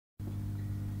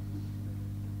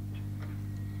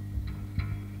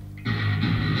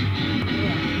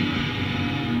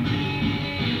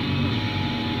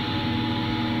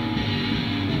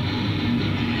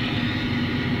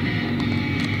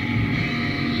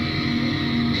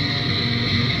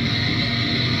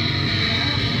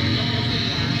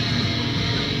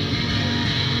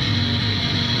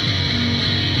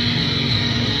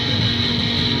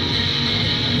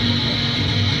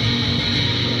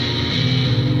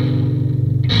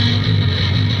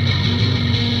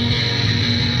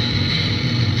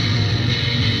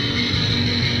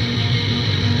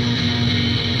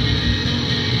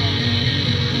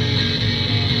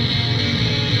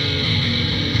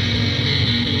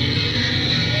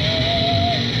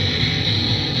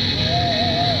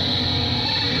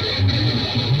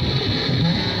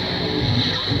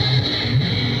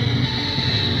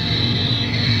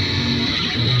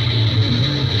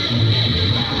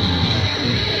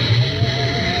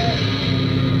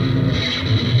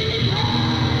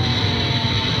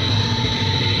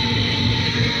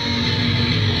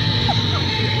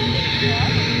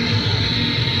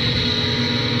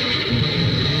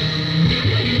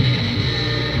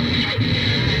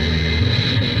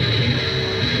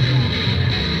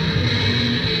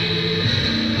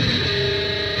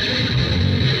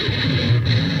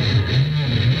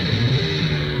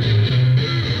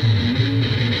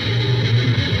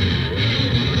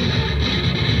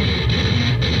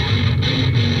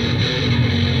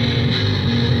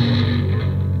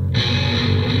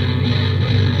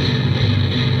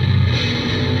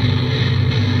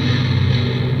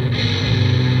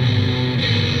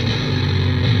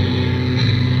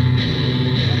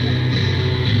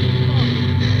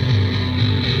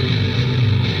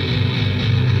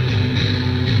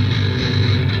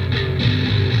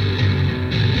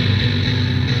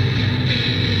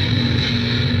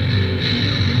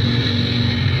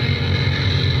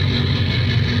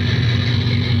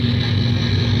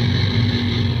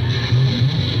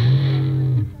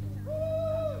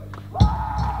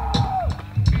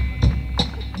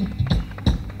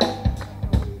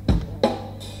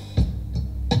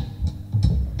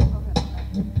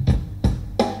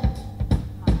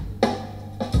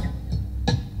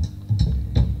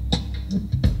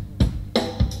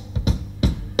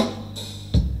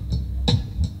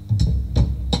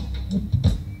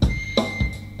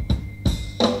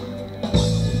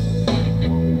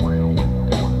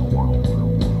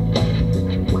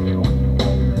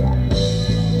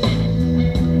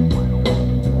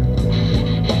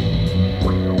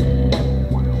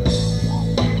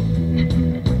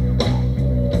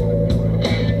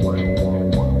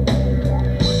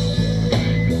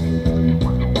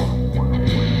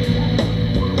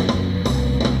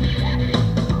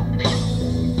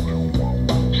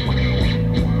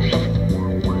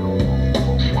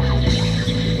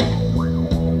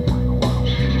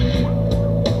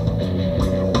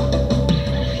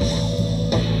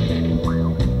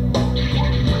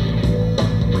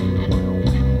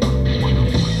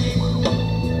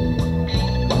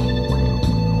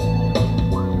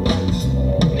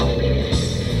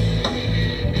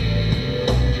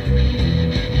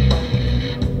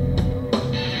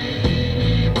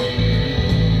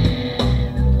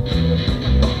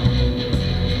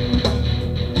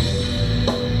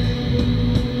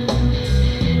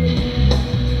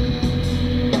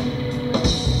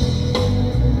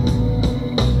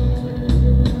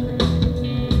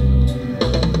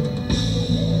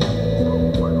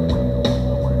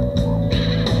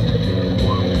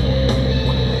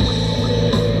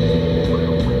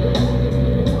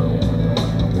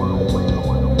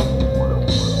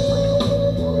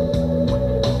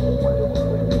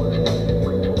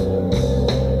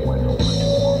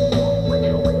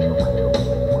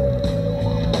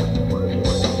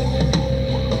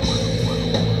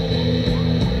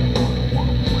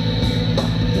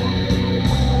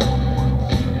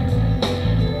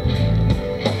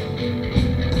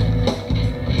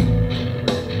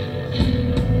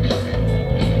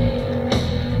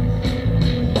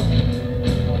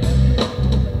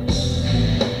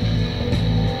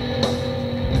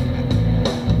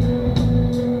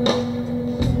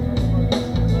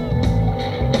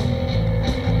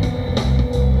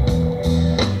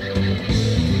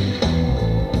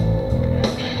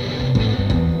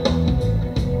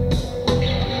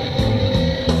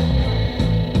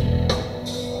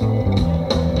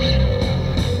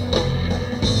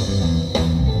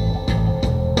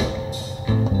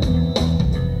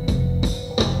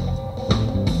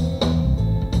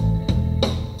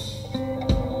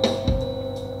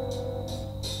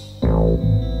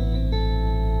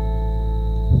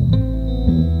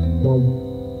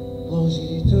longe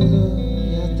de tudo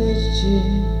e até de ti,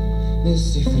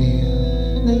 nesse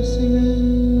frio, nesse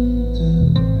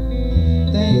vento.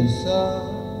 Tenho só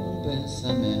um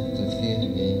pensamento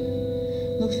firme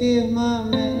no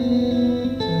firmamento.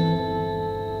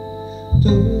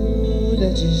 Tudo é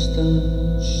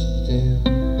distante teu,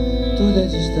 tudo é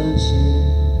distante.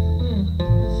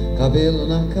 Cabelo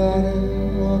na cara,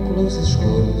 óculos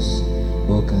escuros,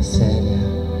 boca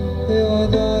séria. Eu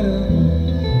adoro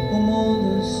o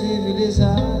mundo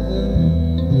civilizado,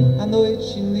 a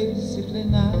noite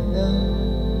indisciplinada,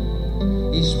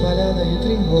 espalhada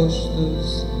entre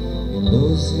rostos e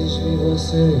luzes. Vi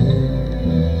você.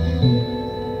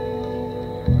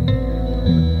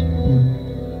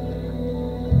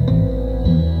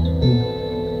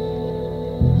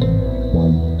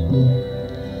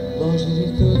 Longe de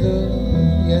tudo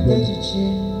e até de ti,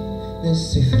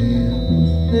 nesse frio,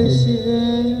 nesse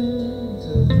vento.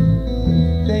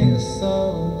 Tenho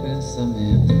só um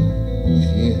pensamento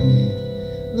firme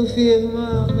no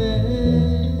firmamento.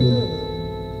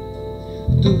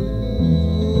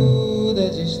 Tudo é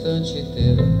distante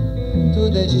teu,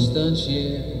 tudo é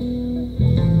distante.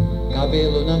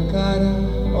 Cabelo na cara,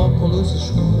 óculos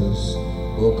escuros,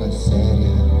 boca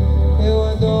séria. Eu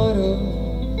adoro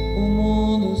o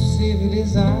mundo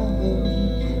civilizado,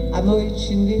 a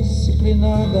noite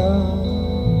indisciplinada,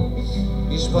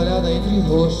 espalhada entre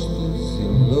rostos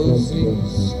e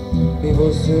luzes. E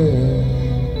você.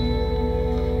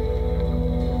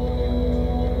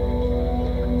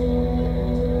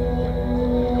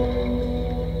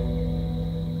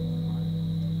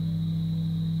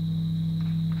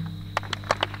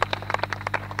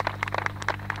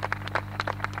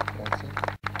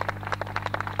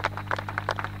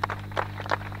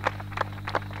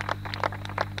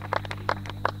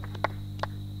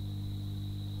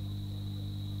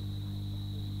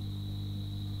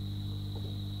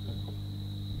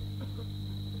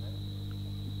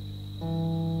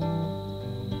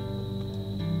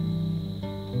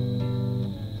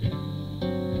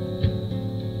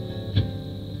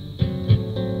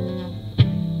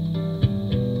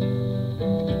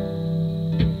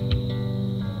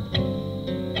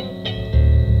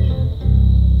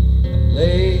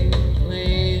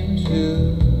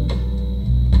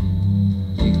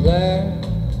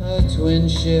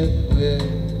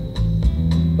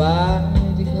 By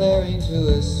declaring to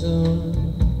assume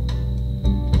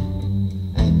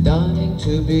and dying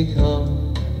to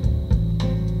become,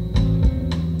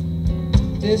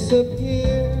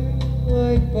 disappear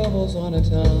like bubbles on a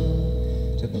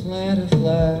tongue, to plant a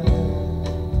flag,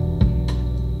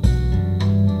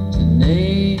 to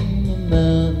name a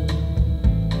man,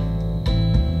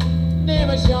 name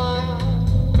a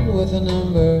child with a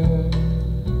number,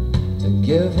 to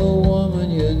give a woman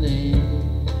your name.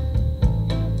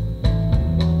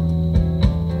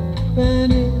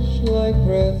 Vanish like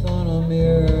breath on a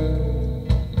mirror,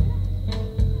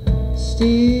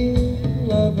 steal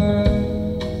a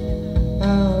bird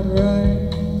outright,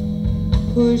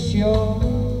 push your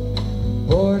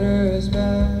borders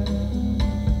back,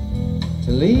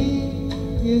 to leave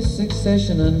your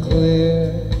succession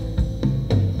unclear,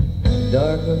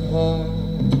 dark of heart,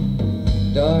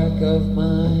 dark of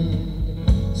mind,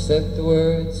 set the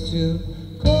words to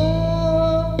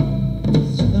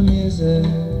chords to the music.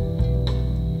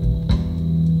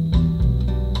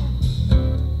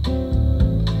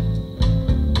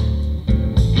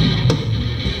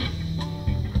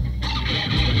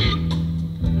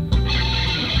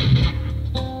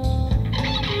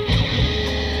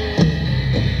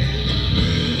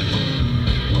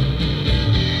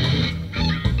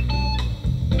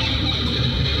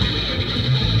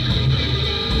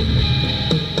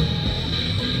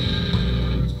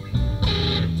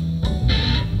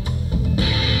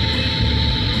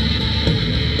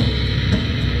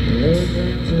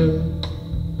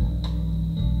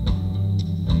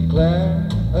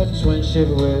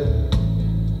 With,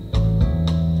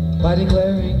 by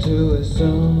declaring to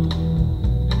assume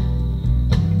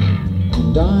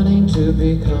and dawning to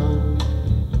become,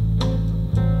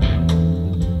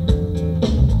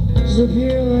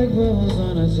 disappear like bubbles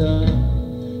on a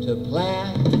tongue, to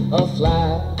plant a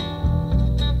flag,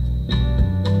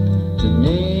 to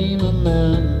name a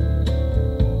man,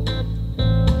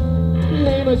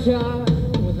 name a child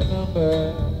with a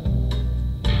number,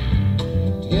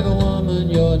 to give a woman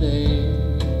your name.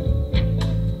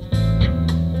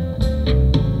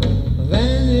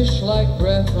 Vanish like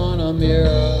breath on a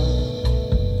mirror,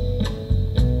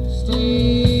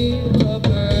 steal a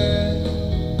bird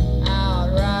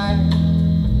outright,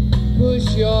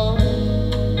 push your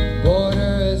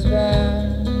borders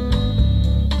back,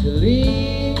 to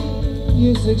leave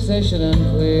your sensation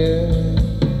unclear,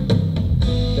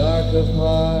 dark of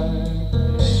heart,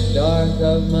 dark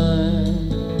of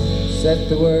mind, set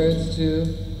the words to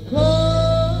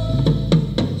close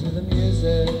to the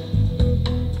music.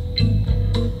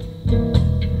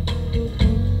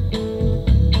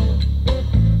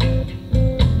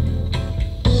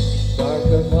 Dark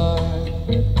of heart,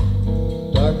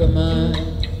 dark of mind,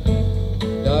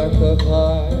 dark of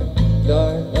heart,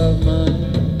 dark of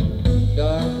mind,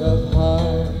 dark of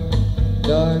heart,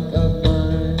 dark of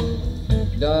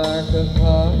mind, dark of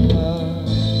heart.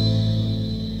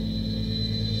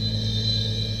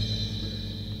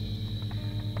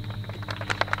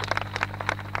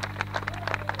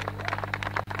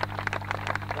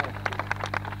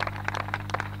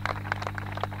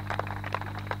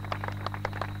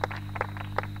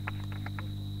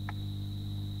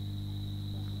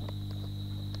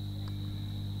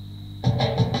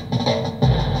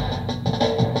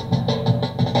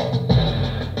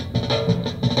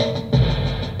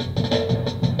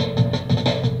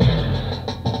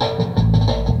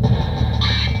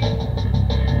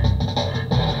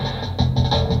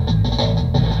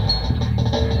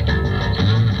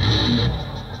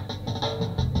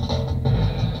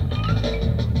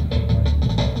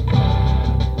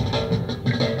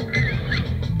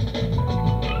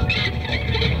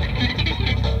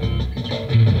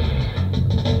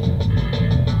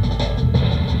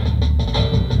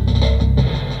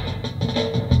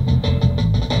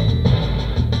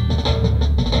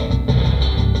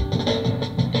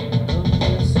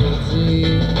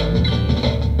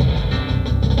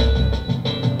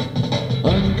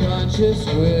 Unconscious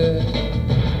with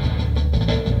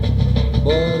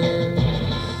borders,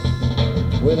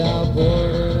 without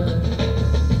borders,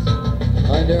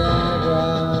 under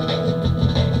eyebrows,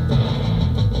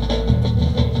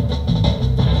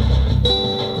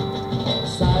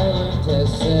 silent as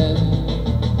sin,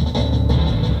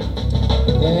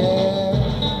 hair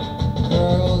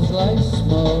curls like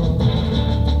smoke.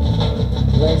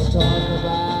 Let's talk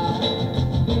about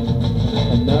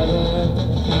another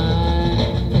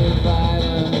kind of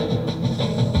violence.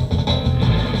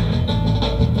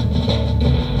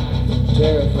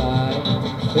 Terrified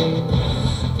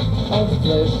face of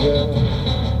pleasure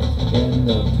in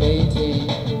the painting.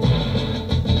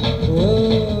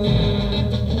 Whoa.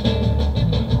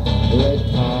 Red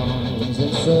palms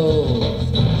and souls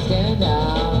stand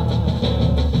out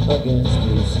against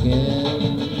blue skin.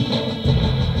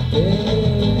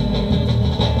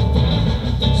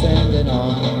 Standing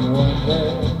on one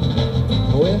leg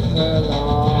with her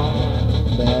long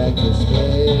bag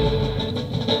displayed,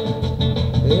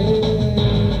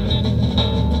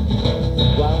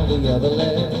 while the other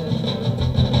leg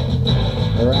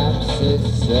wraps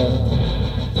itself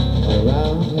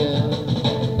around him.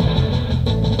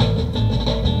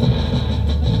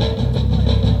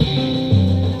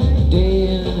 Day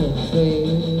in the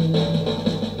fade,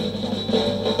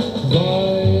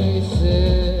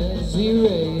 voices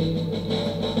erased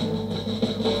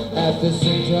at the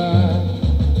center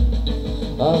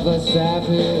of a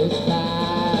savage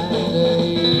kind of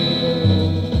evil.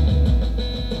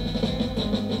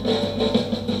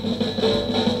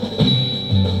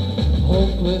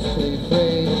 Hopelessly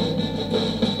frayed,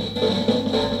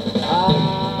 I'm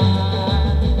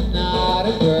not a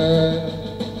bird.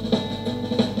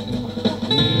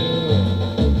 You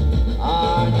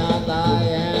are not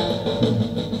lying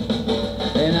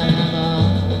in a hammer.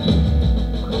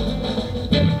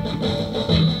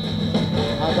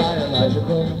 How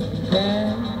biological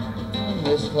can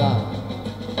this clock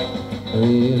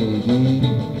really be?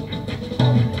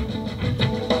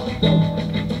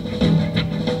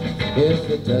 If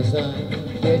it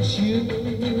doesn't get you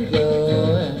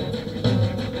going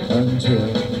until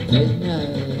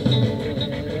midnight,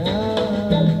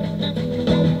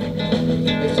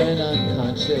 it's an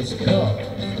unconscious cause.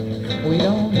 We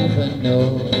don't even know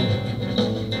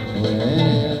when.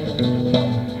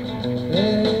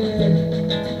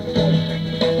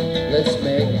 Let's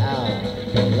make out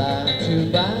like two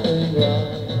bilingual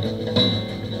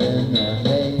in the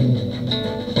hay.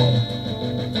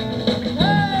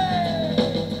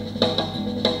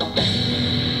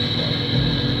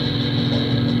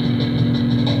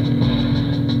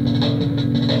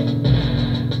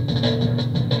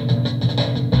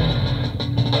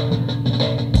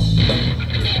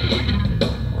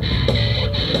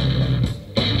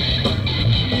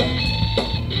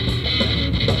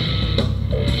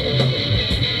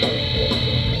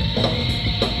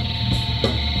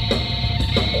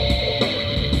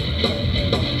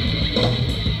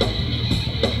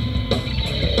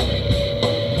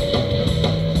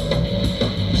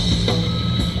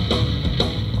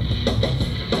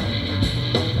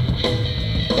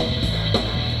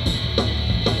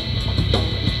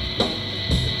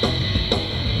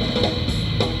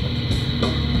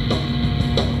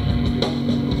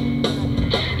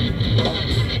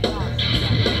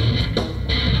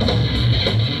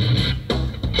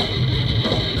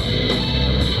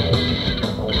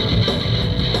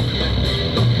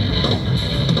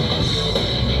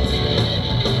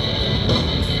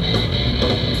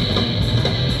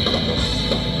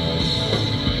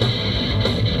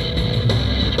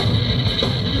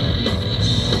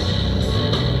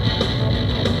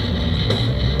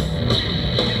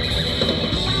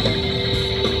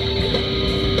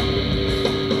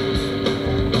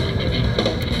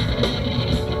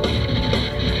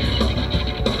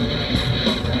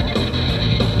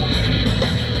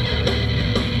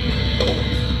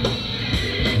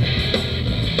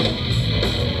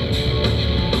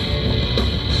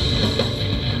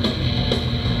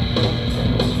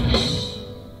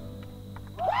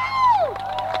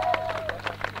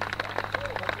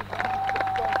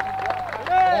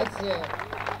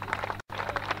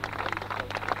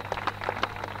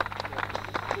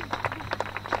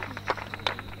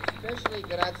 especially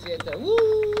grazie to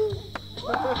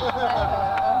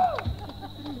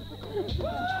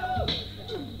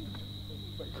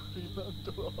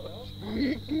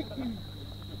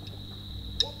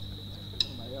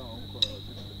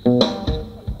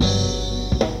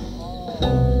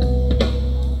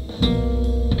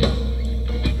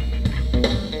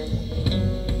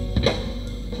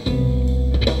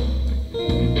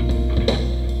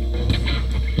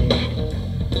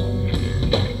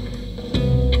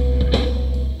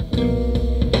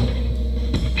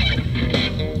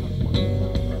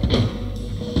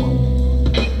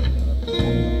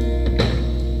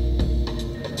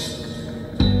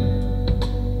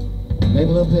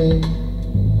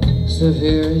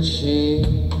severe and she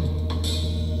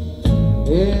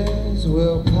is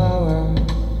willpower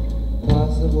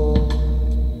possible.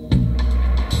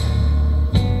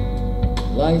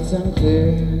 Lights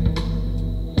unclear,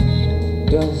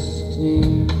 dusk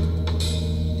near,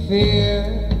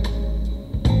 fear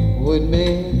would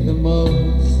make the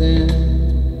most sense.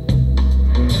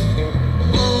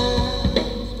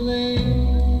 Explain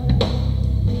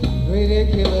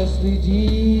ridiculously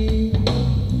deep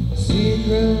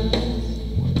secrets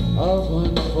of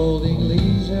unfolding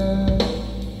leisure,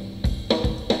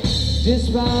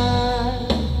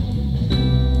 despite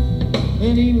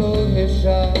any mohish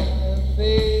of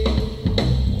faith,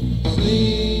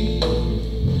 sleep,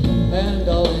 and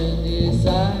all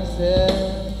indecisive.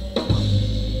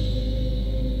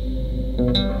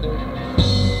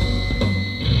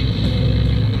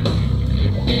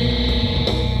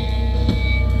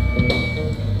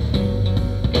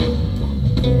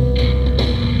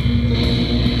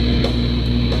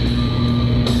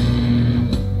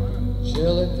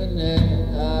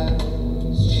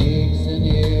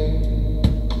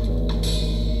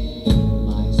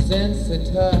 The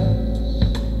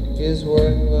touch is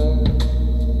worthless.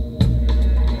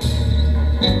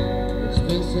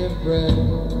 Expensive breath,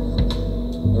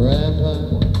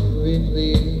 rampant,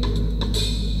 replete.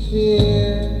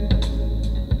 Fear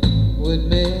would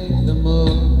make the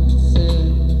most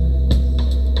sense.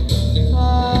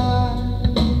 I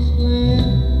explain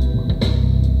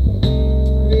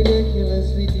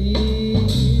ridiculously deep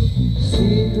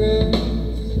secrets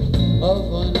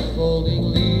of unfolding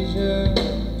leisure,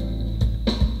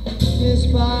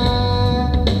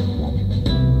 despite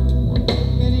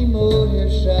any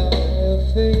motive shy of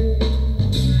faith,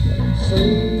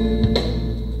 sleep,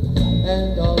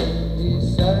 and all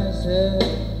indecisive.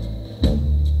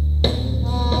 I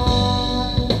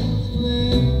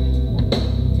explain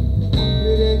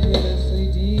ridiculously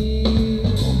deep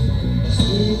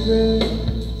secrets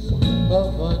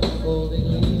of unfolding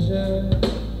leisure,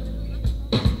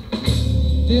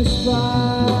 despite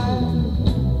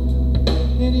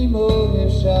any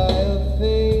motive shy of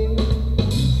faith,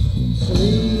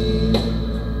 sleep,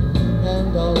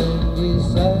 and all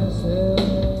indecisive.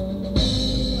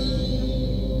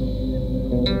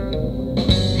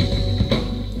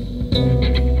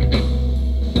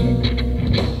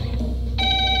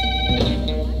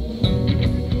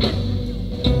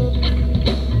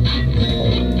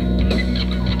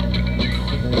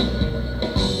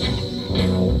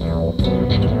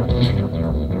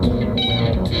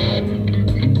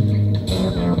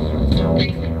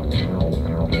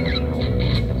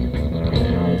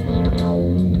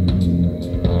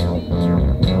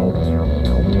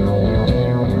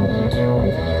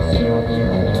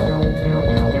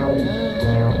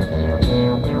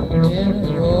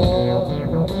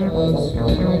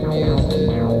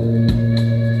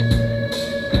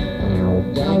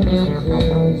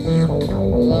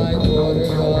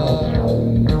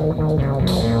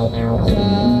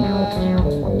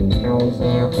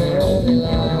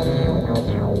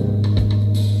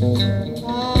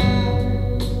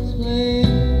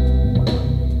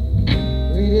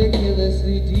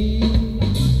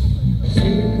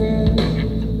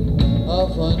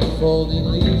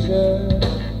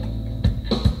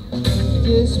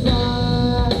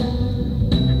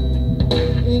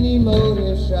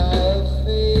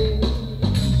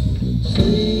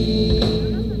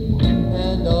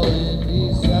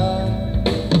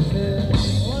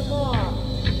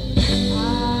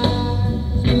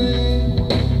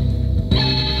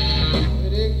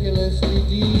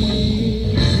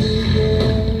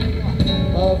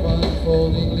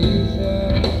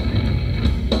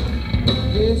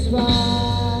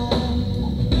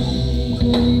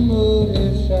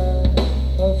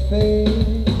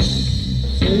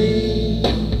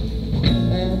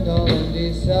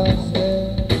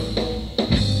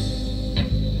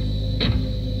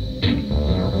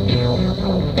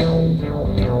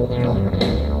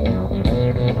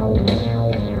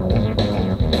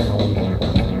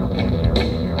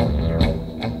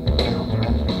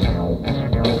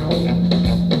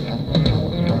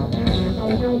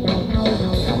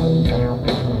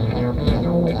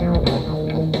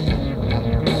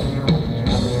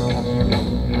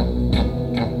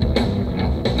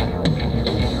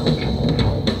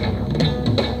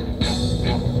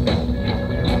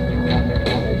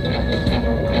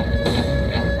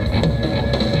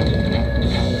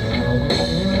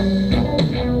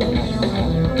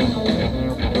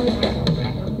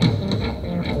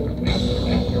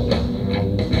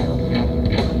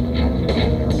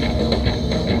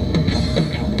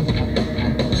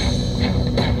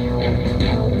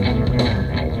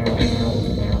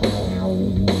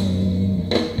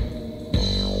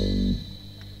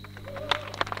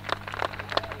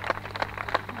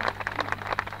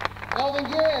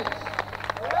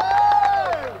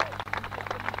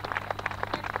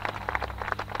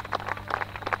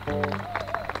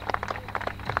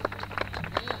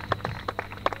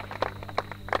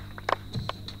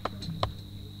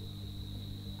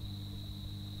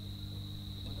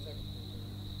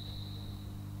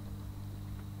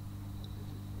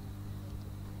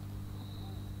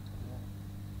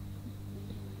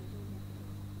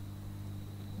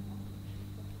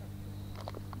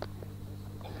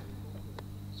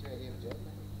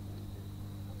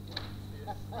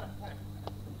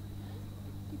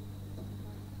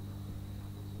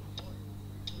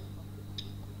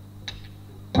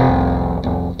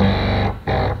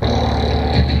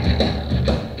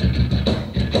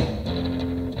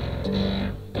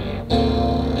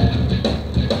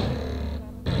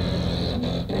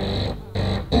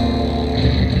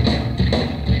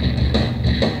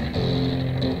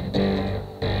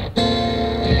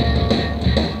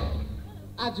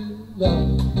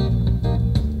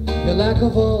 Your lack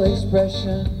of all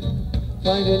expression,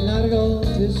 find it not at all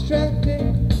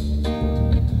distracting.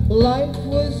 Life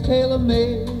was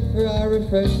tailor-made for our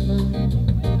refreshment,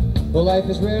 but life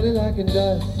is rarely like in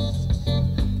dust,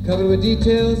 covered with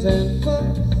details and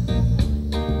fuss.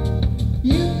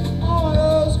 You are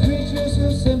those creatures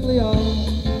who simply are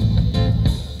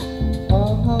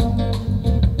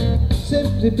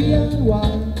simply beyond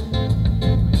wild.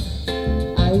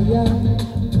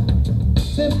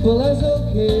 Simple as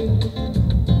okay.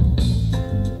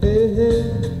 Hey, hey.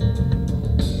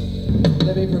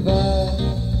 Let me provide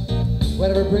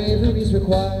whatever bravery is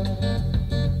required,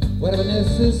 whatever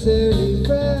necessary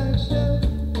fraction,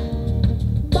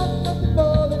 but nothing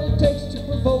more than it takes to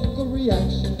provoke a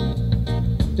reaction.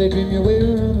 Daydream your way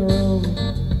around the room,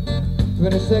 through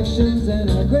intersections and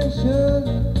aggression.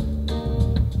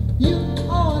 You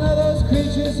are one of those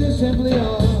creatures who simply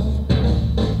are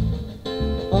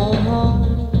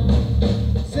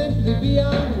simply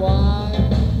beyond why.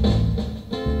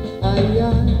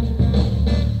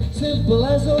 Simple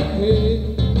as okay.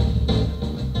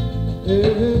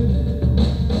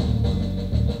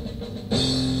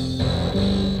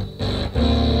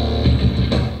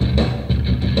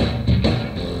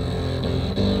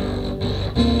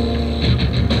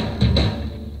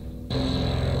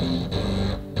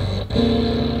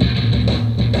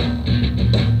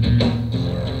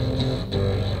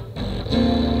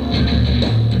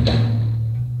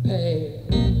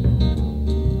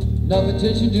 Enough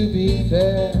attention to be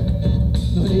fair.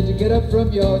 No need to get up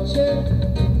from your chair.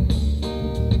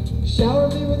 Shower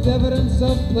me with evidence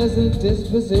of pleasant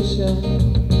disposition.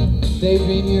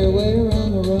 Daydream your way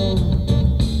around the room.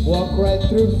 Walk right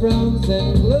through frowns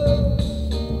and gloom.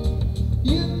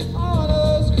 You are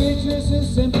those creatures who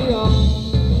simply are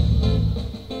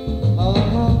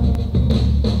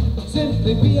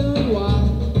simply beyond wild.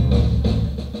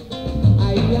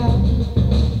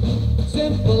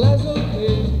 Simple as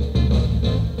okay.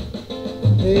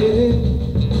 Hey,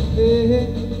 hey, hey.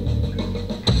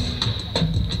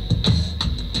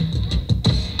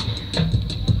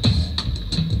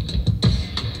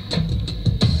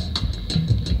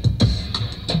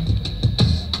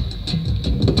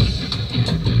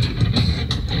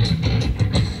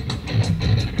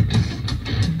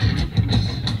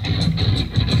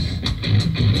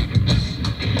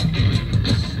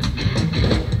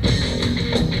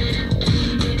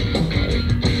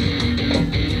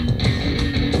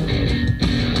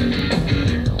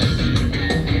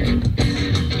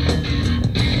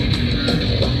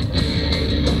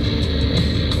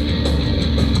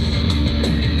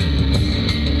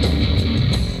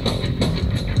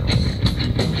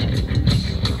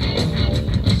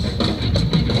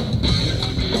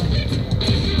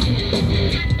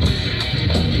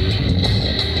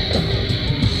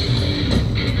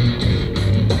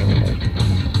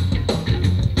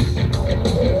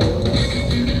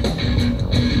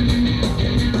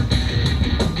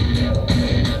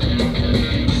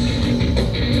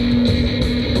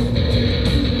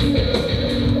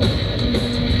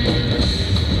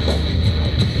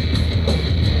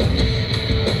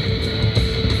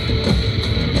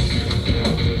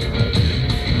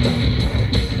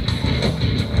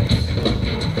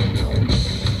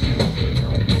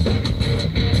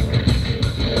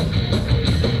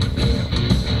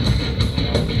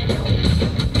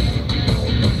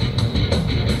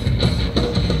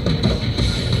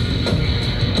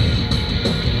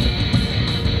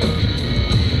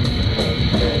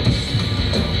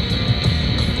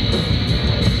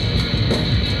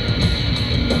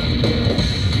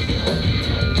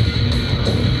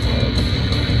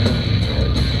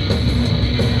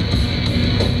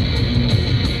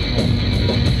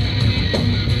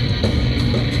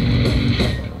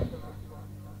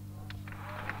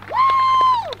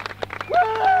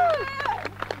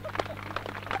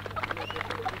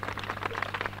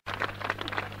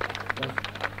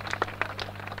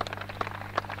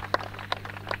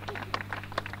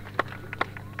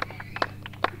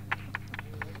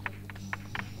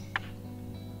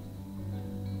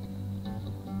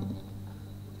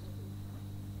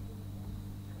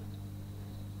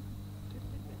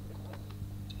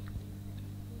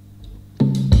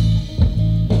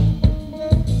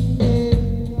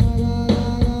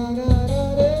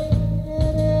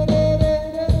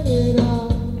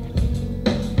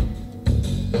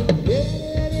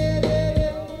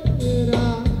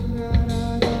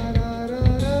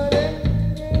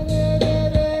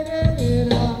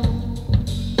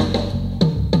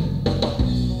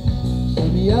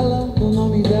 ela o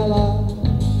nome dela,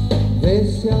 vê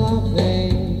se ela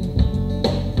vem,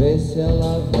 vê se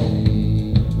ela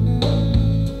vem.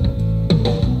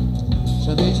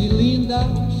 Chamei de linda,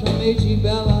 chamei de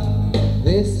bela,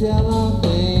 vê se ela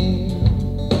vem,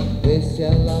 vê se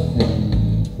ela vem.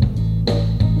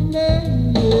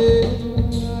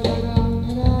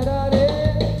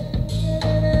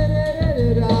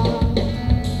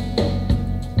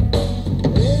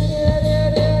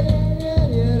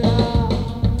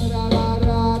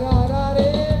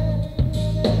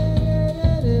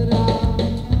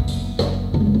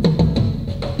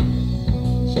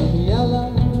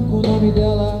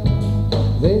 Dela,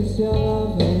 vê se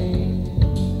ela vem,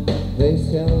 vê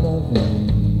se ela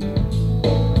vem.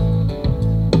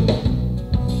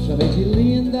 Chamei de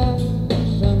linda,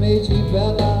 chamei de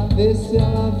bela, vê se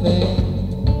ela vem,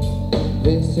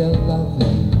 vê se ela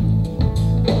vem.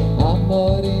 A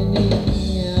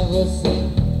moreninha, você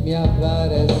me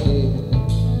aparece,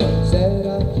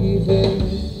 será que veio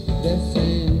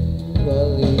descendo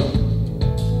ali?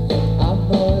 A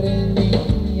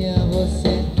moreninha,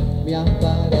 você me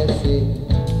aparece,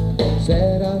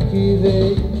 será que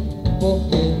veio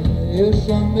porque eu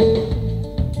chamei?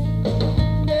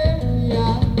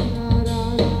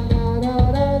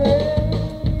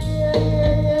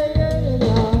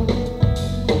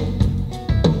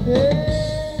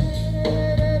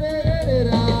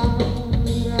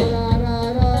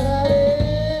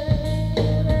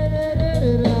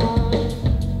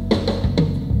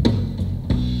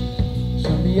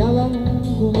 Chame ela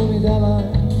com o nome dela,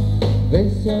 vê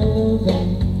se ela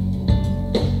vem,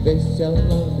 vê se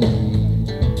ela vem.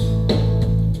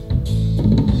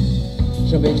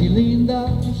 Chamei de linda,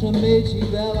 chamei de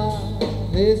bela,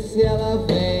 vê se ela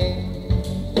vem,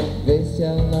 vê se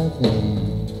ela vem.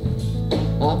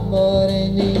 A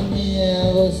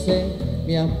moreninha, você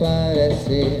me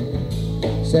aparece,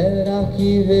 será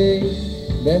que veio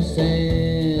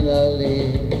descendo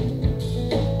ali?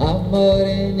 A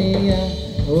moreninha,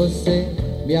 você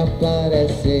me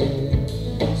aparece,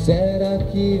 será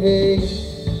que veio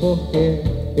porque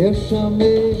eu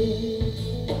chamei?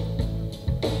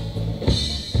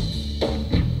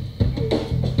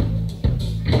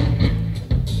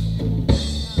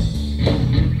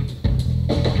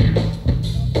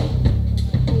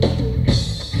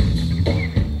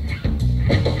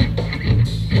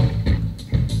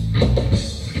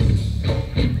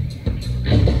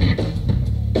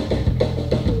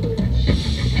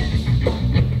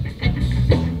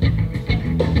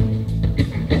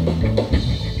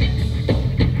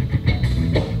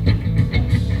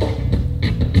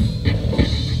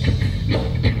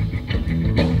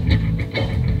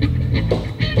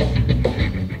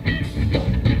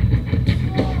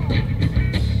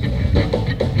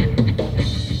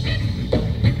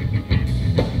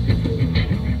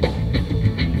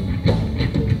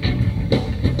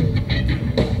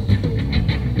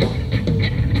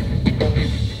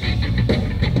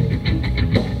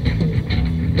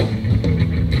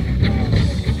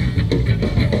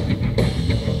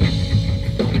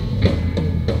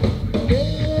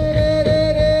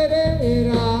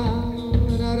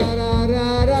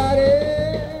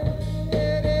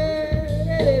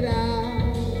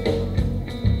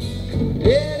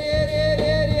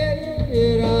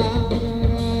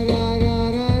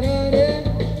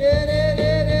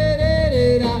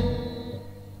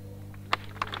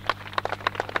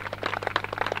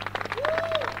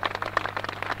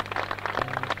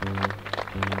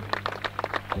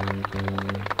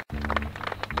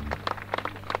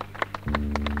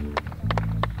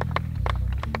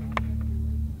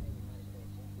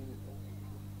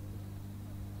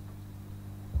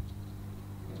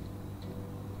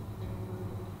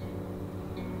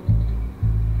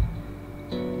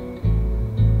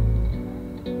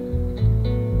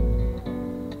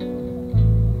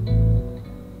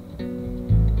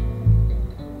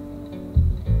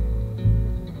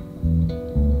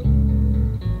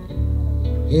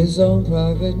 His own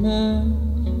private man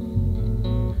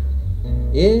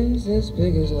is as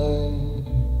big as life.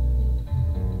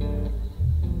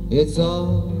 It's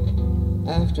all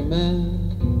after man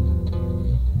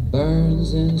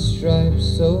burns in stripes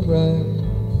so bright.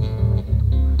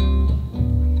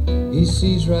 He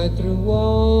sees right through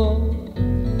walls,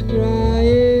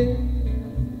 right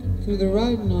through the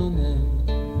writing on them.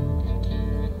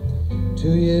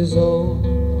 2 years old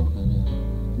and I'll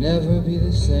never be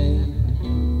the same.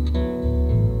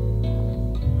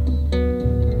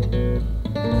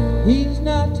 He's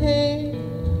not tame,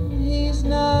 he's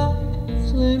not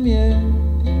slim yet.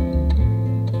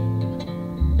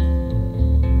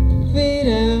 Feed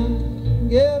him,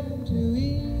 give him to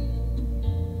eat.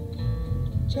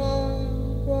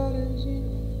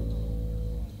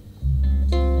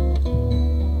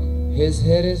 His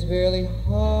head is barely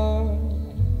hard.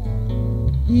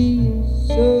 He's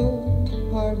so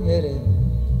hard-headed,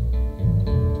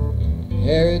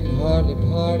 hair isn't hardly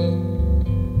parted.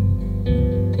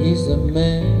 He's a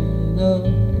man of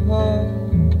heart.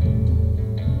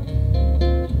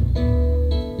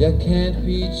 You can't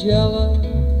be jealous.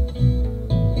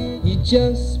 He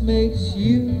just makes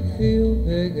you feel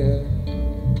bigger.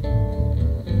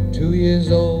 2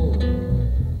 years old,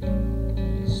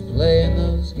 he's playing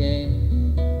those games.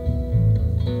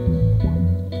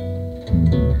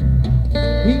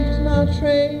 He's not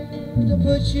trained to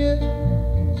put you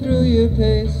through your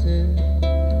paces.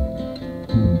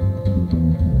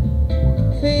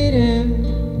 Feed him,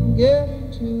 get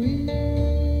him to eat.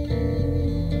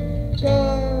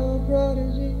 Child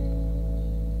prodigy,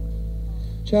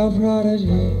 child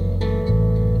prodigy.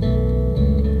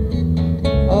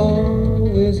 All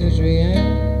wizardry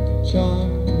and charm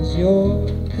is yours.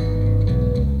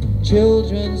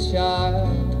 Children's child,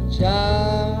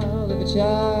 child of a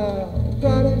child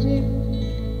prodigy.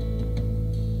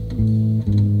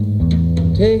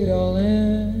 Take it all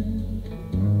in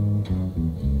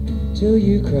till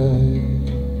you cry.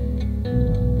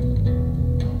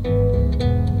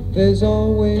 There's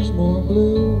always more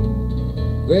blue,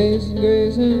 grays and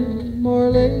grays and more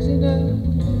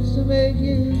laziness to make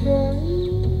you cry.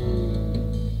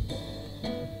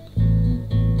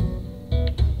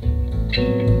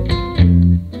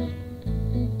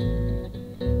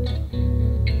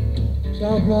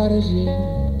 Child prodigy,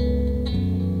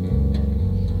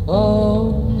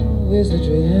 all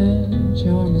wizardry and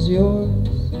charm is yours.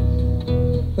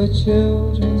 A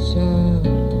children's child,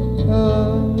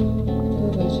 child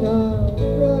of a child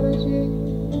prodigy.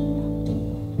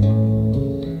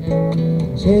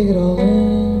 Take it all in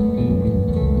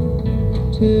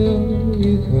till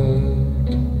you cry.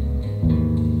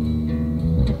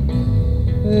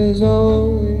 There's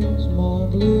always more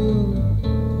blue,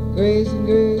 grays and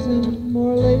grays and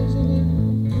more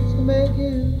laziness to make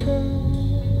you cry.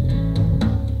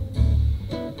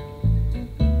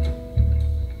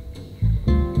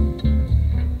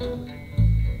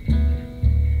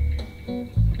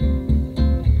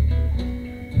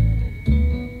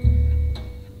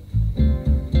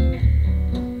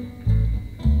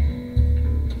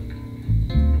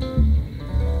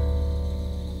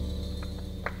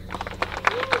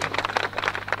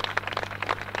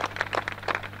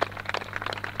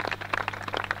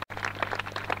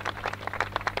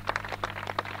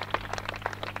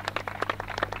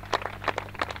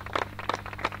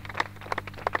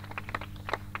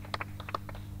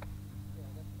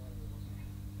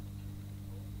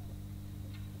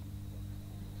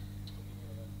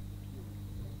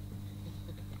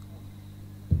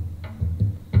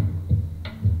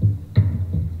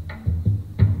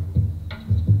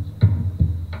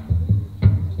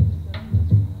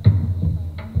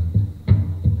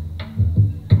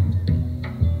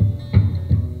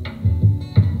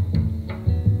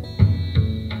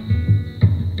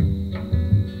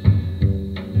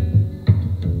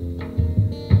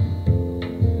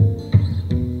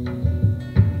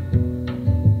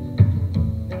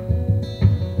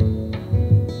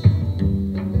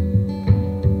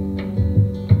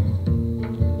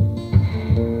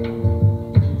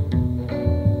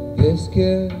 This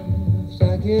gift I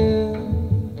give,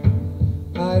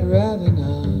 I'd rather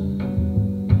not.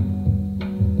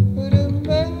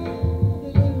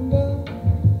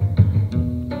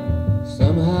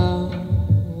 Somehow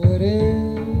what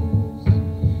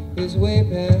is way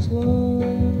past love.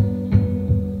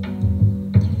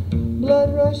 Blood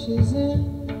rushes in,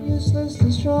 useless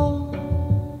and strong.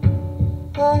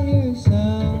 I hear a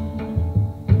sound,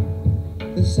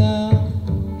 the sound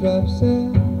drops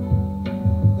out.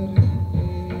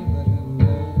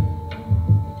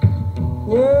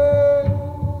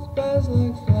 Words buzz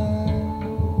like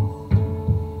flies,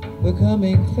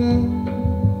 becoming fast.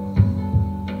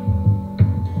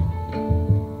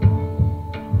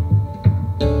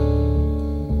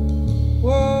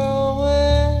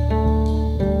 Whirlwind,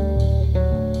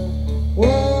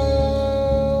 whirlwind.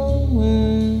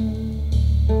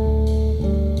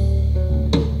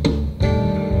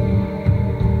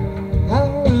 How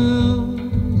round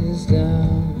is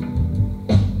down,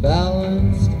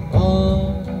 balanced on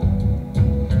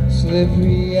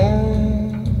slippery eye,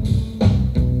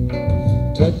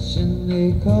 touching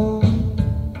they call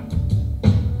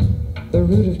the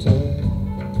root of time.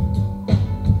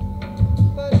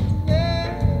 But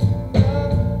never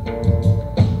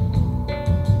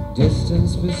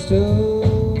distance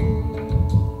bestowed,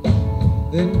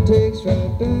 then takes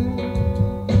right back.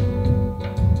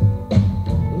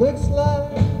 Looks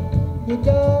like the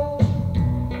dog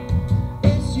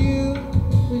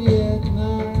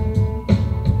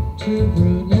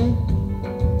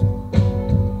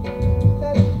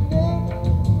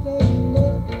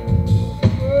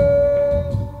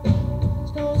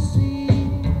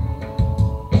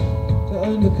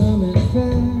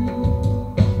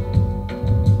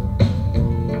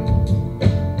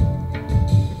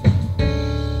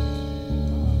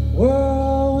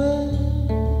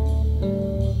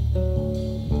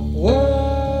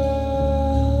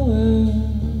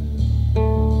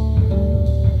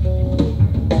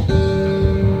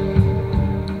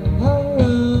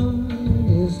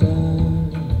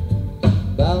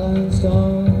balanced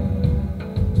on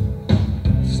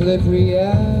slippery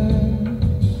eye.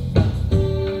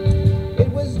 It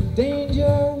was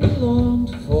danger we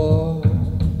longed for,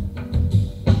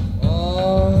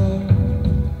 or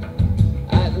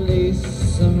at least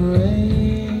some rain.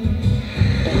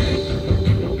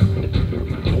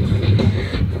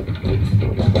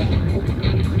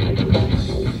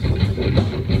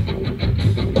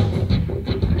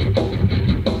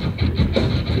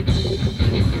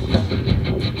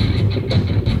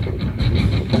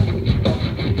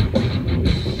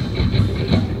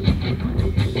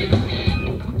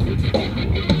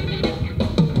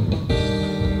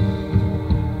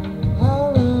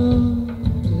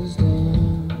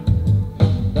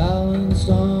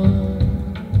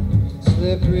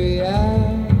 Slippery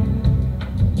eye.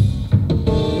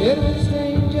 It was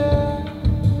danger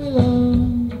we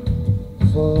longed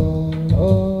for,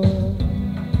 or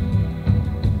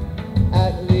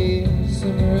at least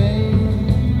some rain.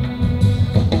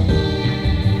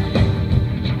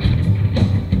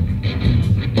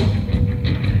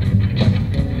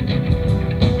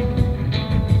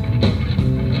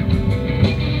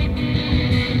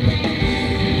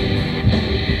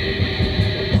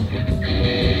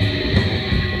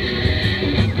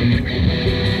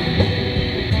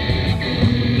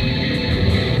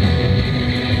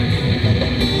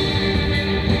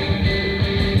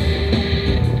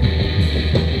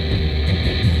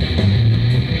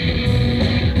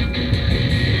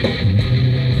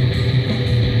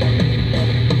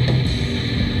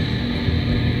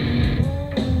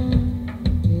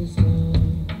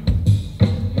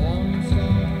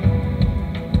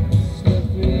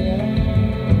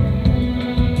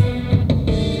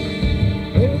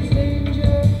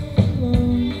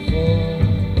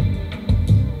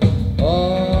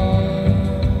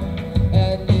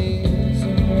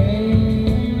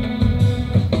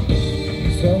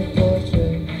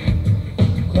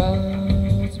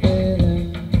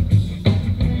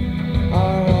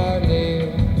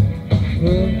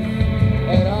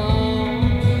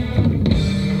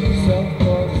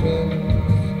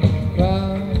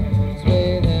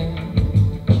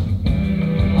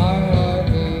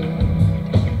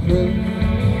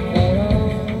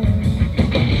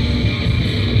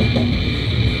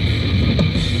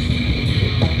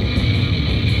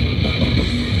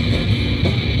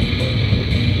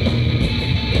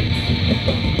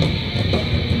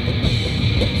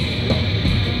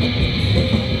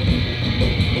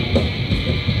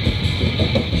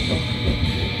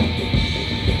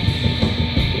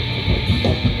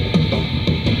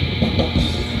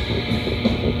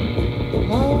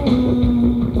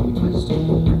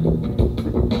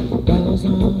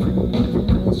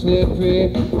 Slippery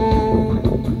eye.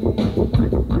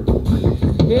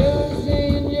 Here's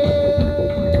danger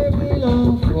we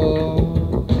long for,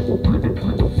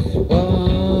 oh,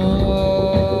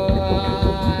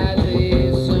 at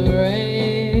least some rain.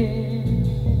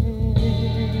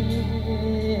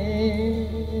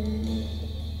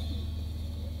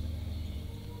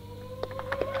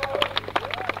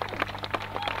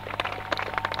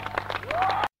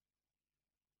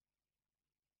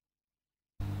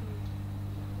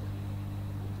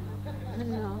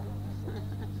 No.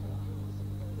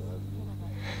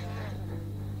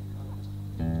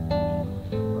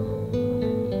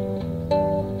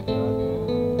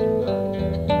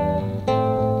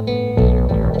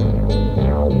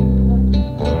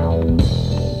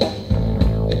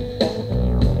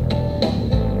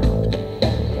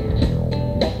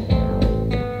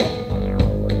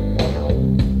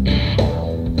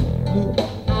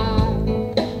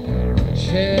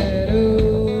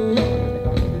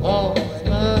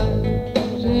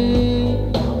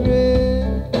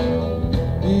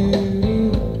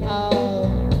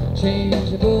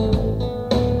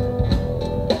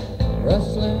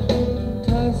 Rustling,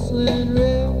 tussling,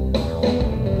 rip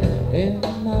in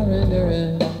my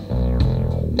rendering.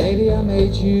 Maybe I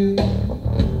made you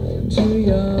too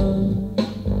young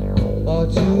or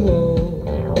too old.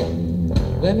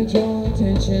 Let me draw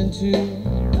attention to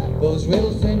those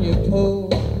riddles in your pose.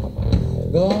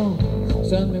 Go on,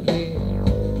 send me please.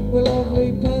 We're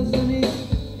lovely, puzzling me.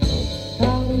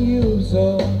 How do you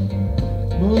absorb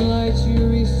moonlight you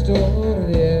restore?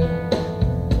 Yeah.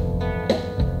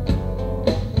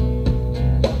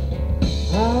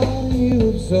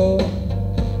 So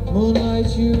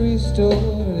moonlight you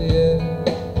restored, yeah.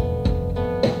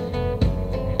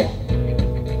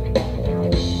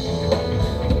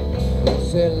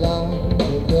 Said long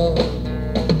ago,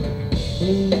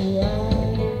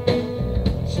 blue-eyed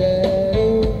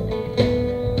shadow,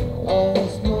 all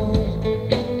small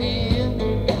and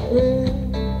red,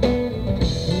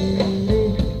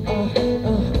 beauty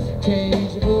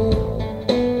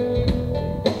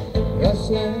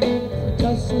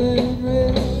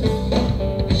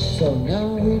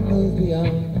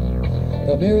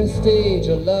mirror stage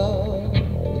of love,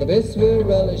 the best we're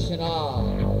relishing all.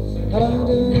 I don't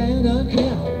do and I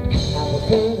can't. I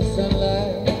prefer the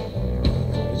sunlight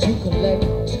that you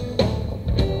collect.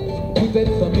 Keep it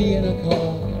for me in a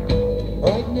car,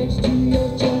 right next to your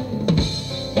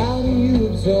chest. How do you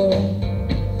absorb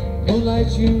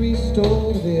moonlight you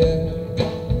restore to the air?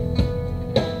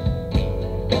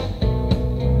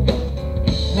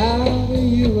 How do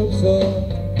you absorb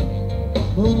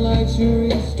moonlight you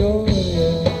restore to the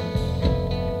air?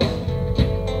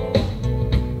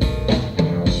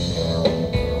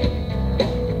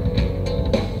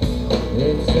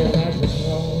 It's a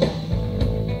magical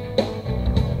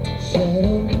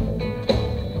shadow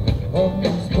of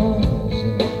this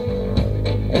poison,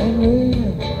 and when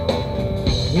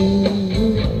you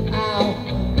out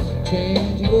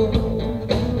change you go,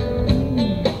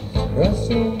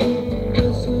 rustle,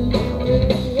 rustle, yeah.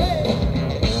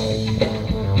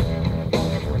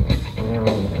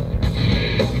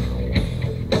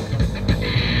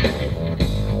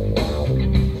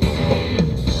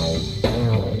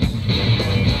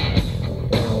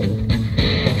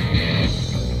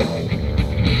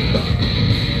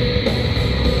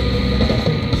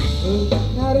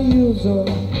 How do you absorb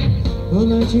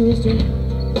moonlight you restore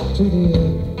to the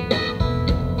air?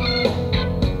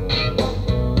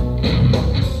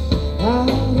 How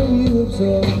do you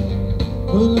absorb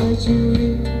moonlight you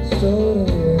restore to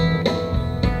the air?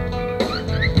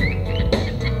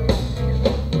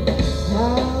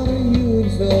 How do you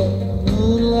absorb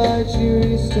moonlight you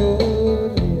restore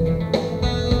to the air?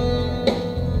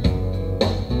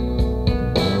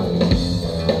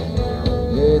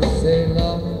 It's a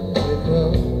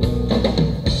logical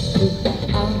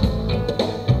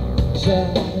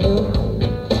shadow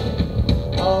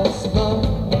of small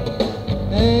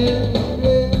and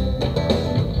red.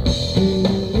 You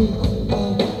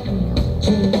are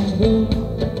changeable,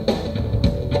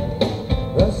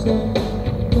 rustling,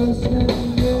 rustling,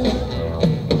 yeah.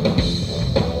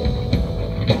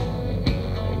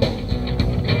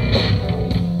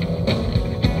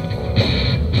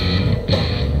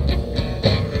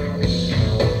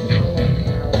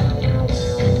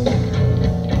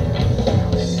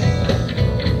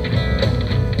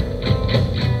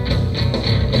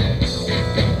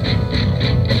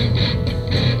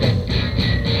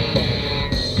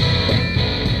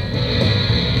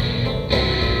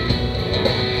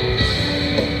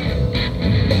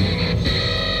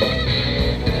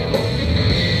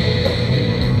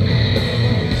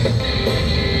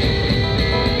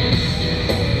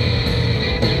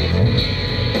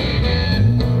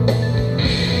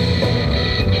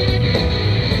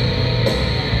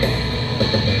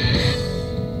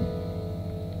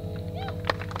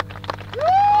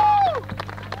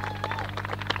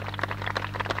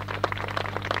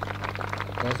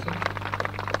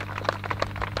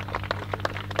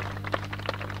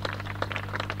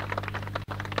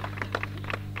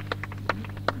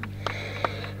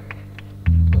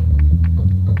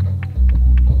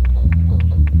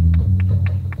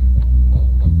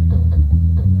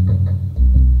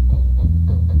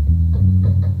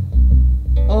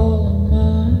 All of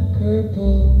my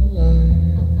purple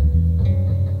light,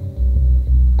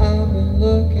 I've been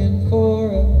looking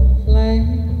for a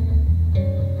flame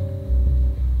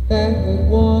that would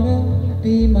wanna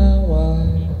be my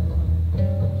wife.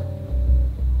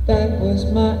 That was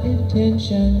my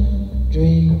intention,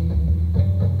 dream.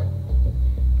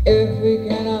 If we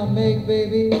cannot make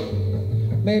baby,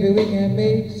 maybe we can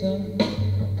make some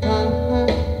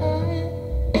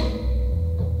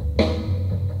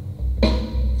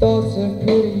thoughts of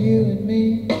pretty you and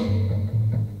me,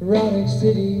 erotic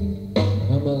city,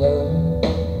 come alive.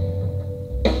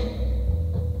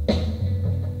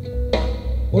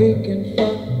 We can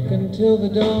fuck until the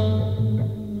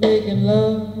dawn, making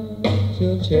love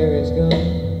till cherry's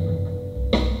gone.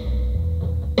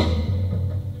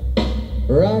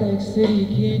 Erotic city,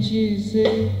 can't you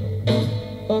see?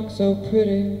 Fuck so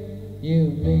pretty, you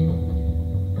and me.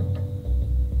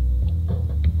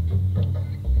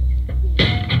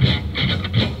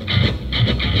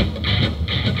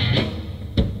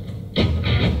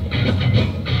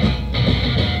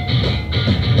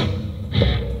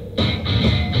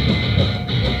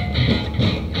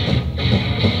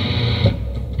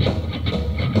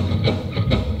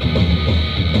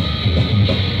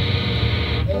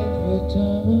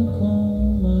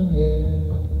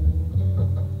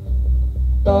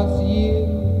 Thoughts of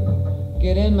you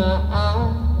get in my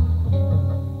eye.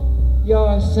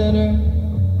 You're a sinner,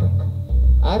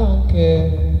 I don't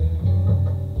care.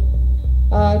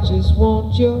 I just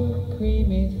want your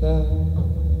creamy thigh.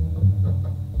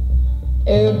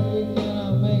 Everything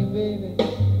I make, baby,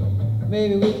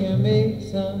 maybe we can make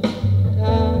some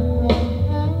time.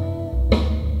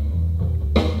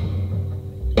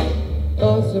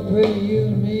 Thoughts are pretty, you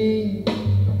and me,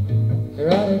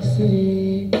 erotic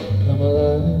city, come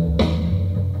alive.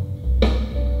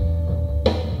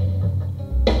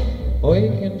 We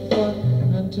can fuck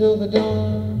until the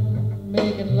dawn,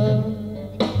 making love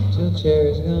till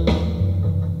cherry's gone.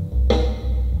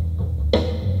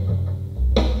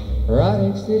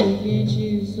 Erotic city, can't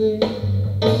you see?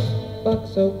 Fuck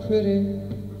so pretty,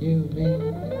 you and me.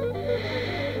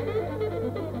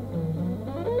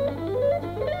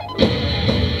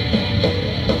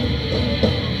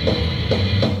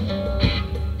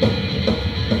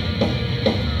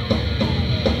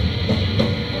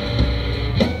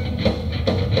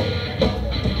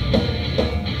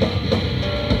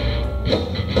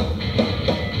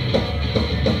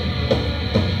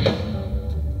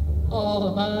 All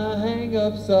of my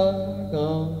hang-ups are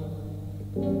gone.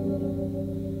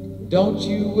 Don't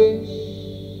you wish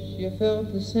you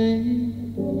felt the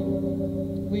same?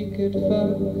 We could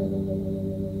fuck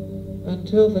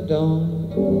until the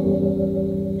dawn.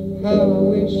 How I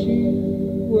wish you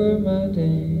were my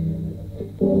dame.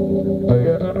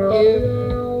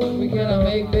 If we cannot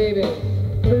make babies,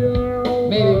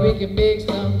 maybe we can make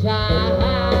some time.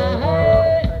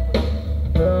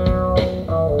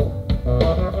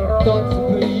 Thoughts are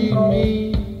pretty, you and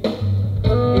me,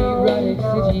 erotic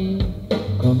city,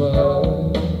 come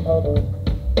on.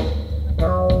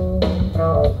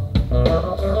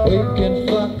 We can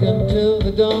fuck until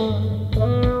the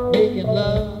dawn, making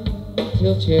love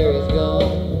till cherry's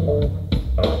gone.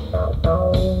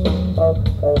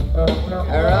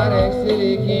 Erotic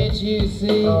city, can't you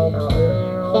see?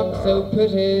 Fuck so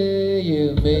pretty, you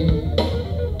and me.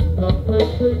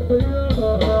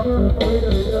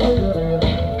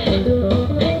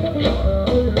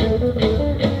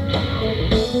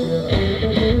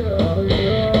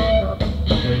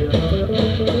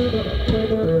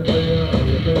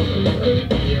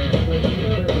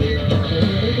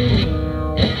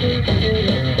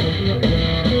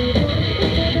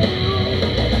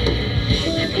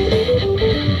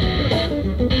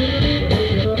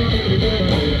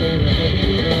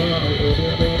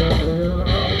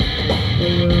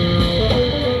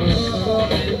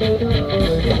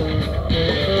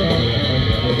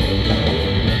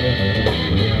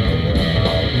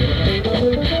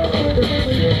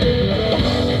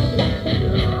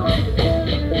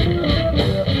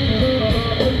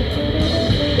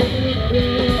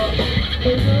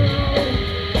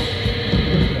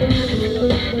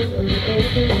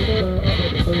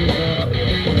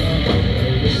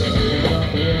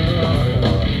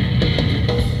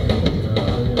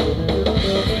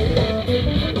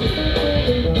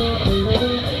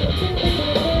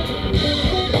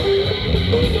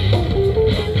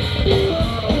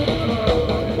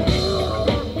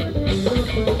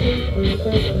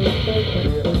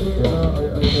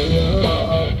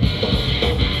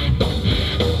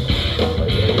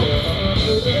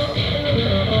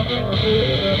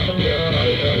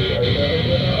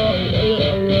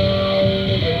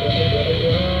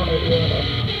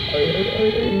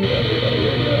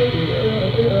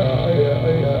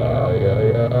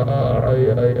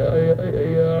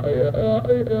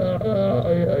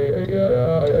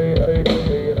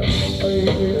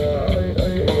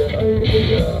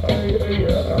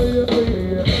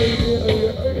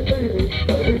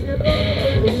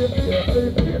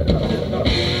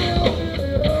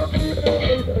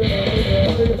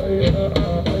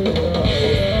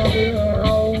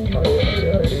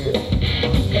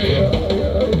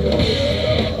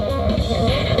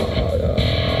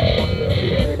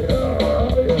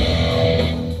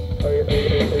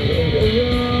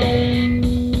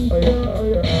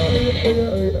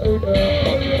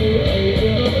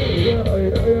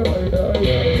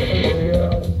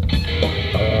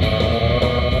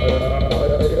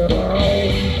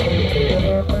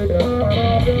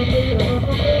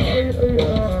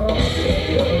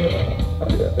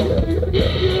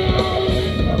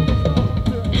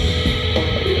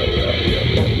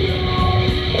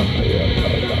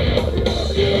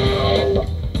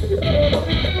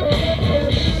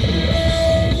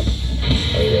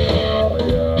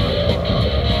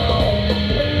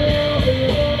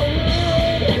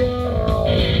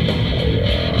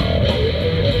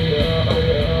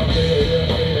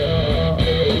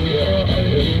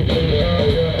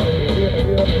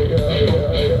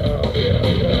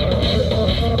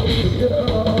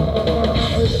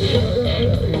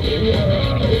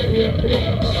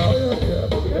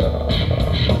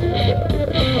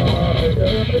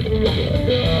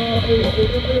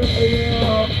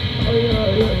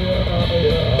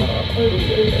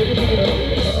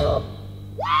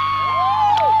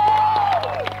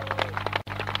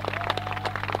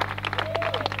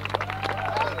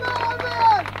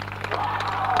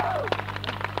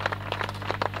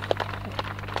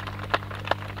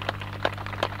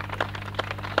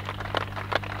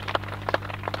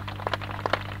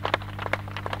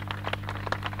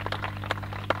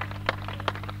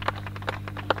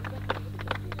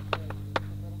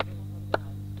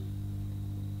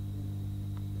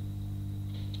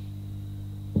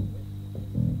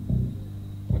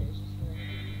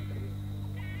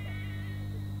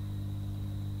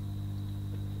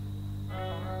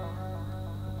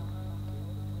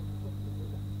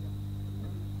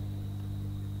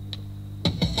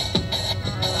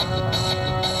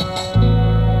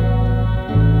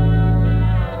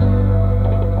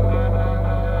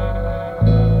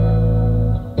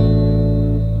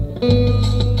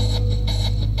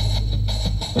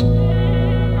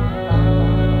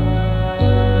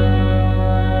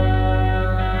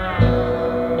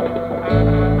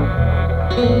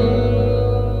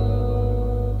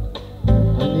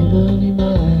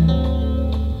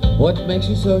 What makes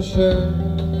you so sure?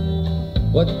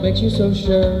 What makes you so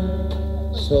sure?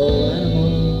 Soul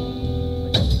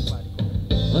animal.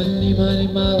 Money, money,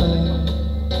 my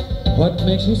life. What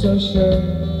makes you so sure?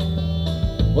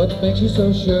 What makes you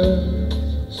so sure?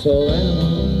 Soul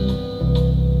animal.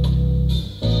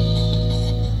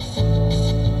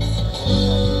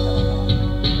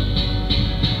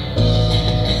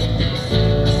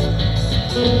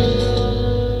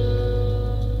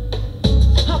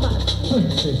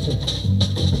 I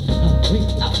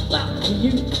reach out loud to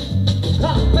you. I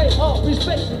pay all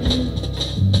respect to you.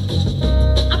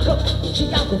 I come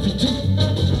geography too.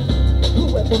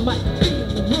 Whoever might be in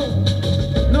the room,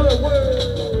 know the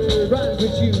word rhymes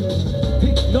with you.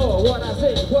 Ignore what I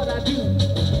say, what I do.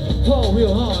 Fall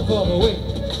real hard for the way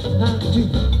I do.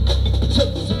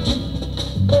 Substitute.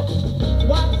 Oh,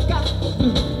 white sky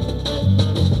blue.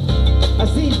 I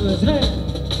see his hand.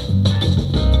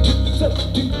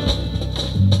 Substitute.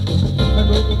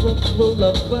 Roll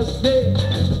up a snake,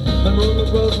 and roll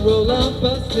up a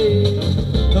snake,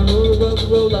 and roll up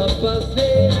a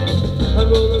snake, and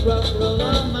roll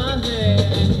up my head,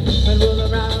 and roll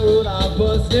around, roll up a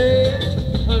snake,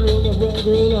 and roll up a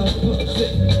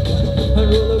snake, and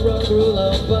roll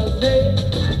up a snake,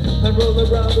 and roll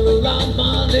up my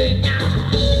head.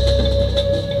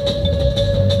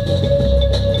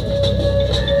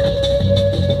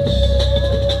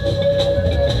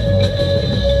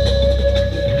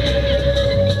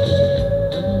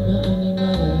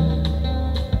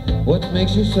 What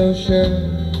makes you so sure?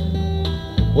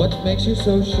 What makes you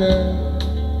so sure?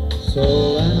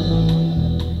 Soul animal.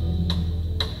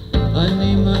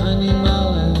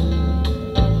 Animal.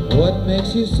 What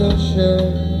makes you so sure?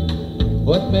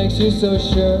 What makes you so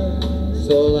sure?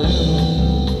 Soul animal.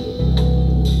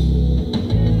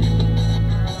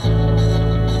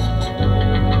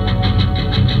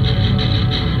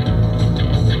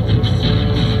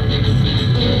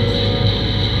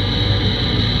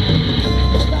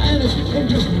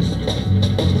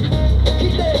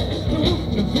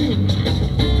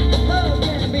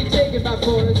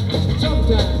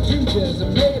 Sometimes you just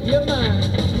make up your mind.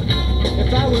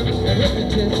 If I were a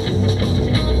hypnotist,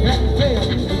 that fail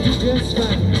would do just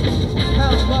fine.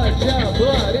 How much of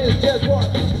blood is just what?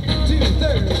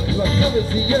 2/3 what covers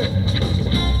the earth.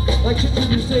 Like you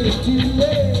say it's too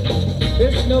late.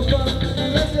 It's no fun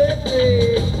unless it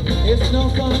plays. It's no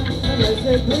fun unless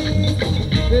it please.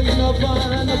 It's no fun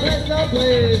unless no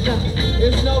place.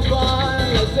 It's no fun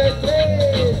unless it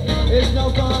plays. It's no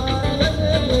fun unless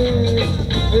it plays.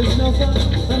 It's no fun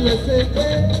unless it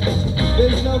plays.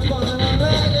 There's no fun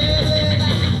unless it plays.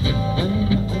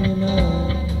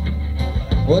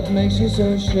 What makes you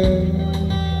so sure?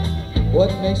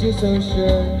 What makes you so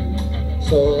sure?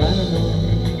 Soul animal.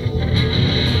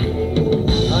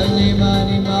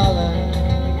 Animal.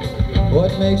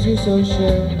 What makes you so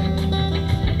sure?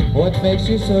 What makes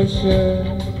you so sure?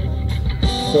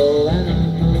 Soul animal.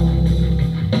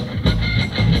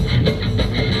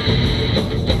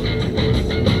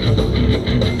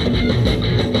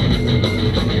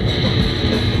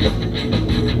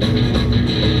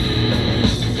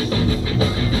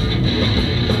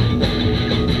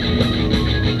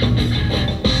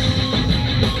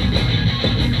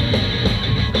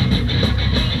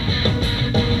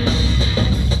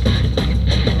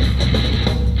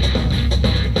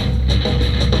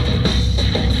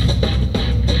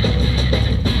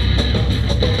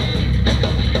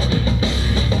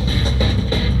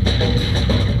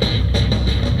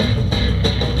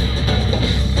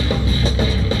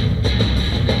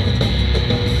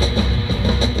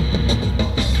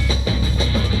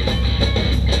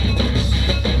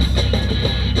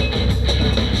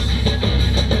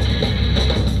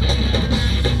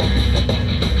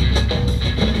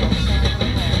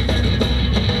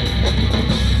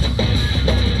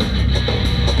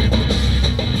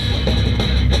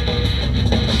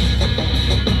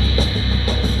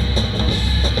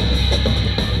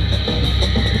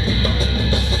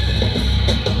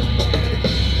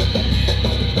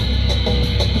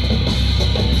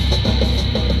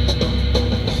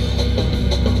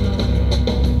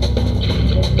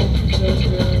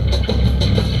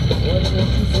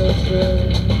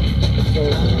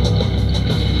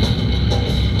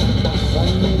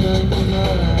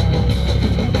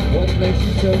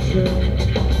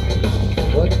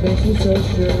 What makes you so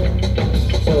sure,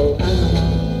 so animal?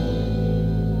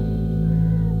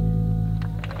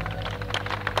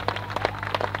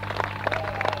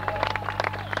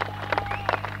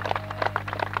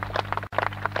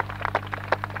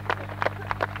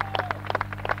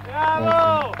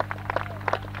 Bravo!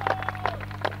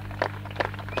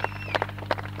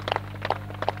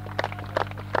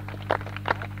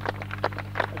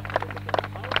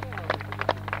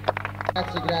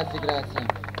 Grazie, grazie, grazie.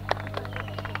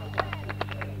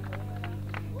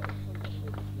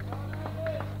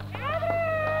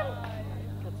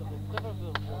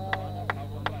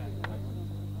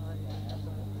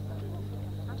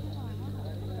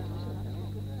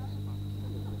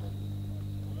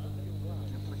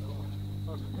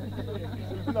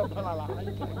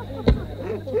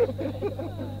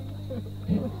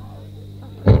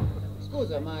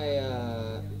 Scusa, ma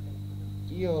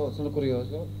io sono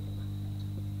curioso.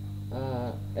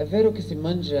 È vero che si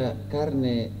mangia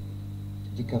carne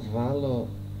di cavallo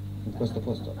in questo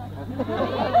posto?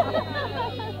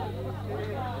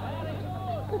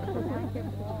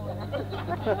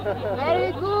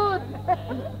 Very good!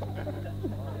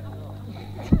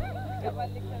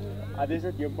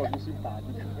 Adesso ti è un po' più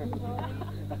simpatico.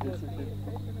 Adesso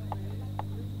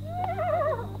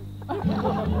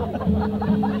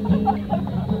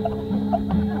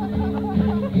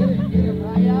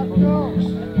Vai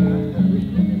Arto!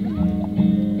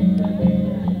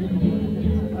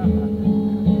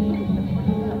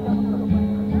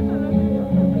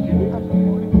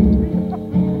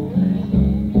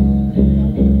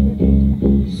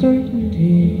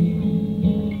 Certainty,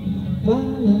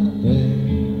 violet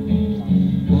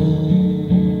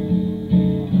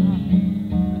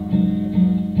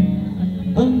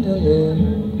underlip,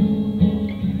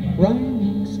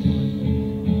 rhyming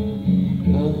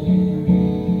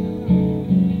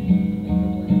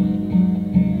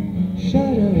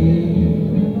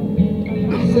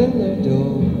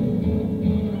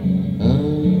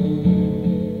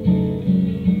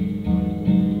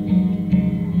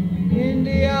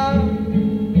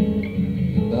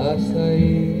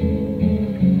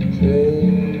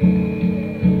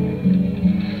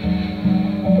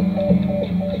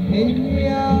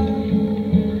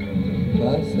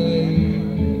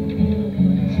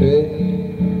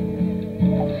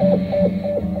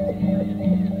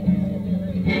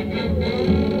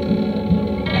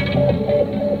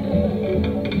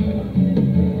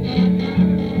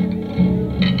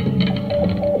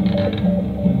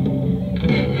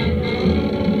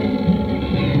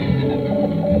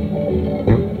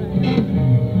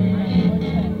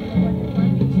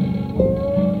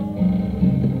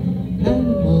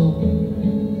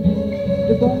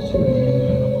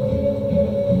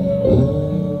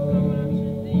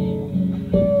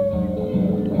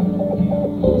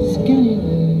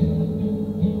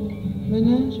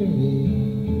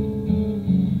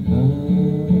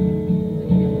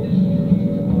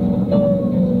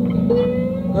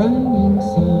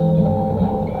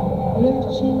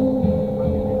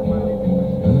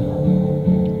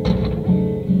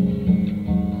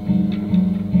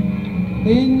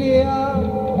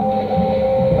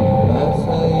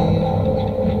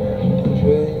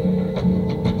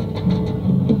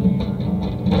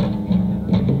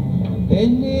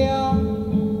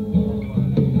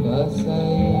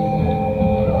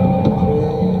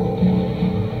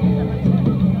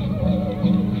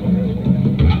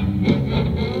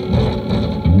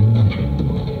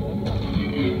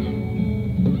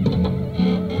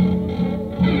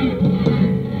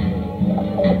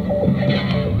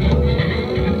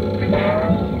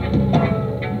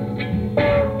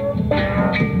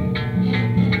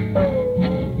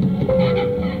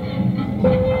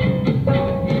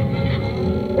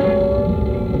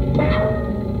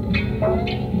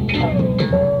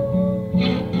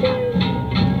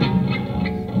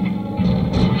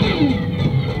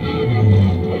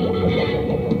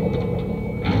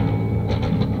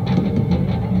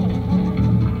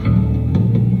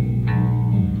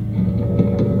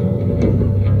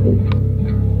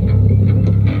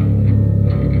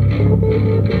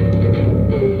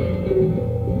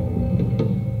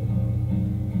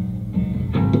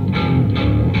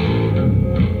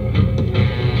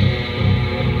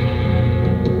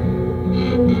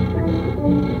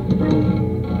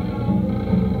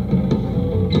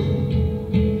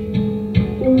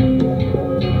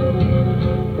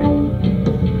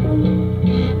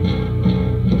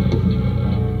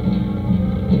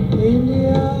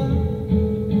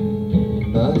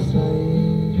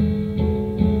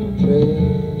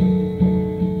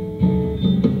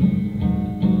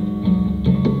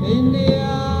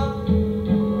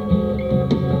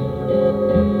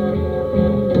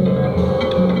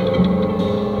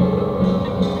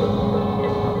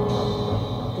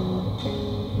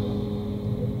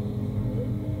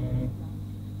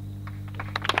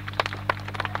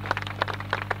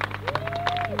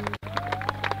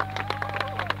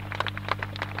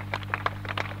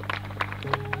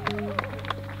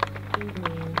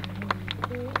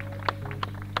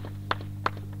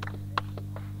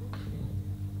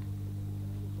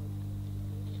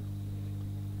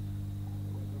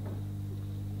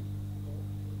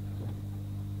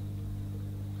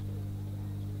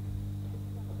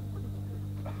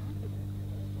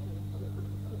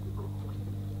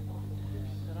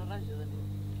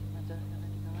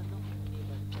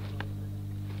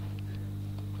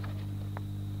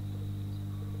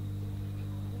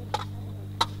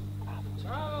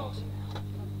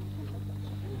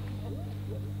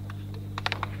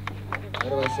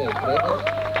se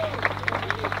prende.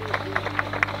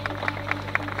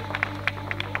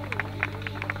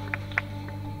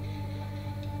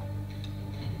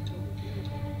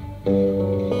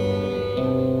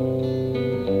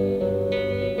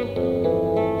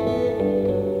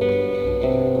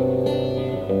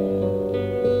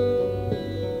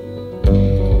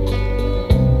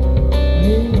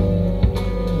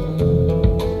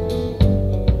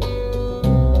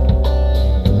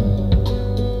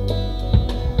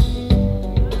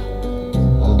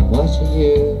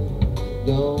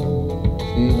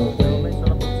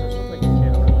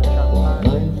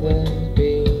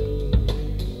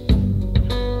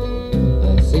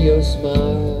 Your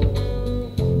smile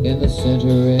in the center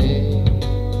ring,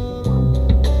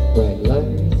 bright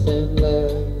lights and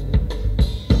love.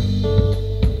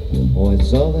 Oh,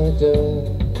 it's all that does.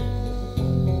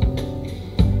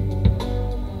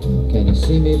 Can you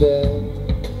see me back?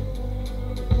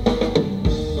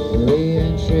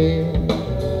 Re-entry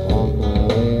on my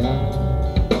way out.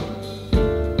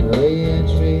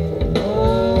 Re-entry,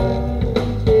 why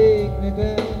take me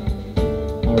back?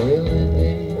 My real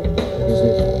ending. Is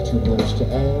it too much to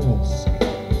ask?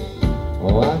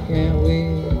 Oh, why can't we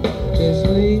just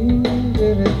leave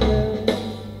it at that?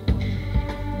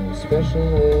 No special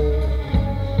air,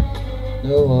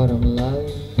 no autumn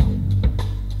light.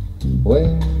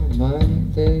 Where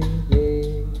might they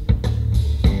be?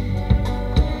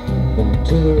 Back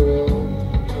to the room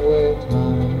where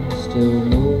time still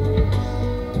moves,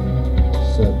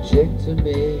 subject to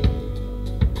me.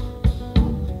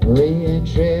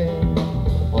 Re-entry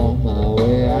on my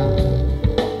way out.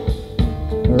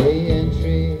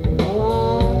 Re-entry,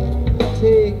 why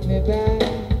take me back?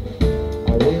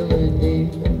 A real indeed,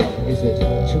 is it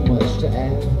too much to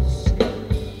ask?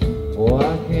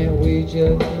 Why can't we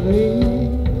just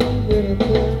leave it at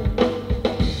that?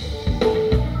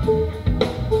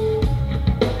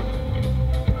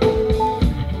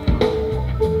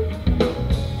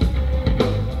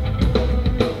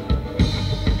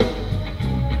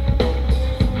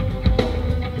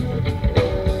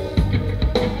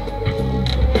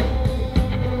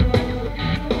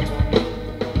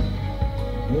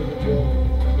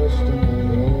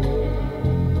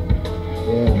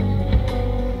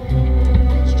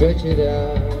 Stretch it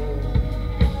out,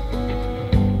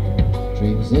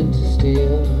 dreams into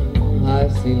steel, high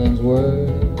ceilings were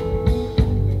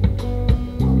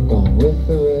gone with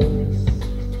the rest.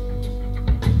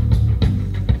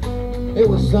 It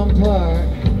was some part,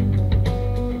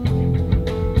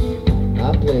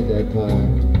 I played that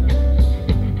part.